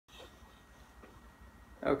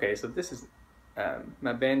Okay, so this is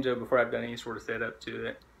my banjo before I've done any sort of setup to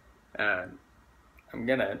it. I'm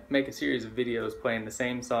gonna make a series of videos playing the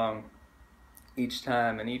same song each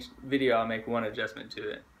time, and each video I'll make one adjustment to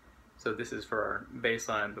it. So this is for our bass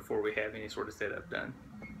line before we have any sort of setup done.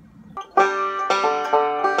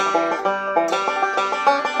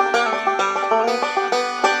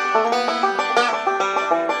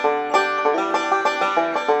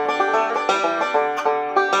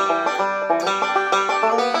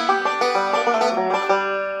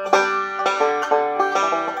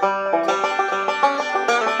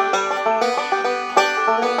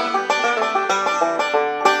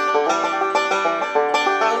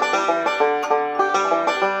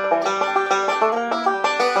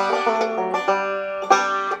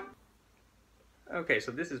 Okay,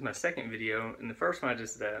 so this is my second video. In the first one I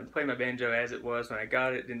just played my banjo as it was when I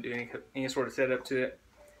got it, didn't do any sort of setup to it.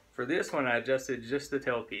 For this one I adjusted just the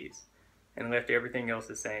tailpiece and left everything else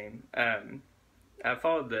the same. I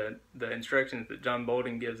followed the instructions that John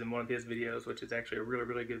Bolding gives in one of his videos, which is actually a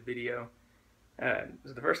really good video.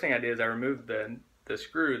 So the first thing I did is I removed the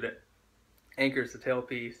screw that anchors the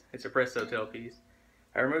tailpiece. It's a Presto tailpiece.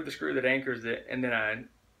 I removed the screw that anchors it, and then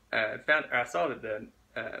I saw that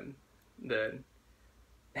the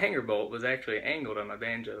hanger bolt was actually angled on my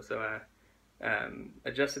banjo, so I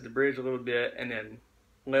adjusted the bridge a little bit and then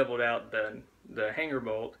leveled out the hanger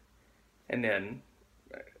bolt, and then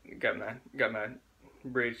got my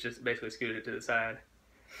bridge just basically scooted it to the side,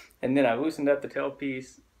 and then I loosened up the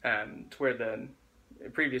tailpiece to where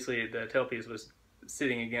previously the tailpiece was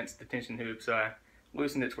sitting against the tension hoop, so I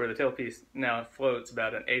loosened it to where the tailpiece now floats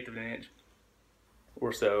about 1/8 of an inch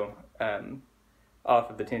or so off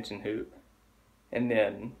of the tension hoop, and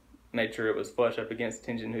then made sure it was flush up against the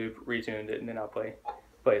tension hoop, retuned it, and then I'll play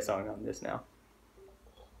a song on this now.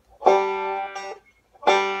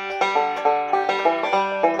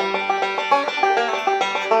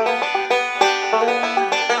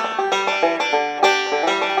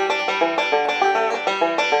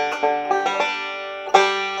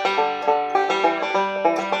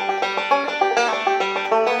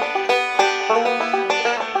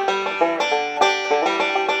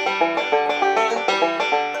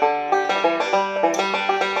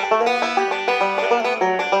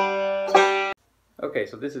 Okay,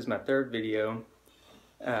 so this is my third video.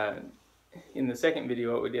 In the second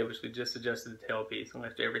video what we did was we just adjusted the tailpiece and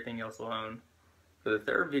left everything else alone. For the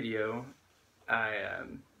third video I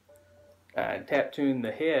tap tuned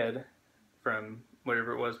the head from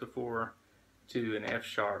whatever it was before to an F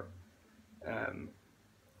sharp.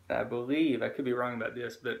 I believe, I could be wrong about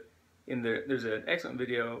this, but there's an excellent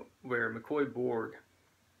video where McCoy Borg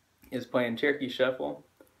is playing Cherokee Shuffle,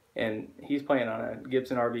 and he's playing on a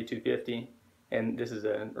Gibson RB250, and this is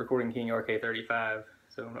a Recording King RK35,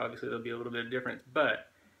 so obviously there'll be a little bit of difference, but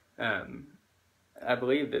I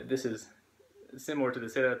believe that this is similar to the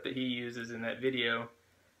setup that he uses in that video.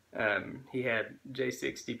 He had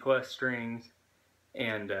J60 plus strings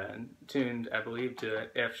and tuned, I believe, to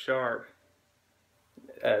F sharp.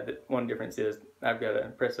 The one difference is I've got a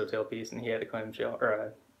Presto tailpiece and he had a clamshell,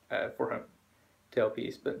 or a 4-hump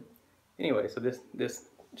tailpiece. But anyway, so this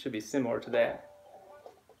should be similar to that.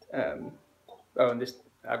 Oh, and this,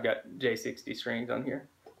 I've got J60 strings on here,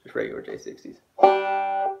 just regular J60s.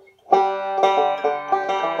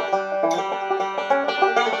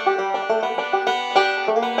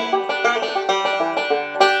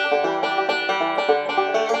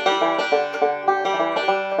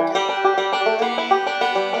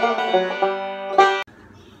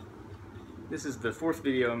 This is the fourth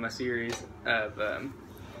video in my series of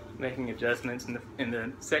making adjustments. In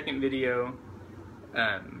the second video,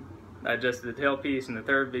 I adjusted the tailpiece. In the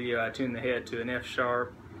third video, I tuned the head to an F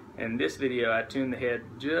sharp. In this video, I tuned the head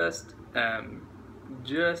just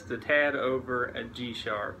a tad over a G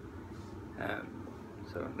sharp.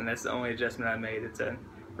 And that's the only adjustment I made. It's a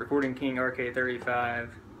Recording King RK35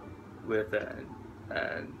 with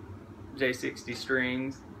J60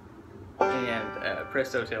 strings and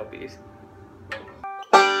Presto tailpiece.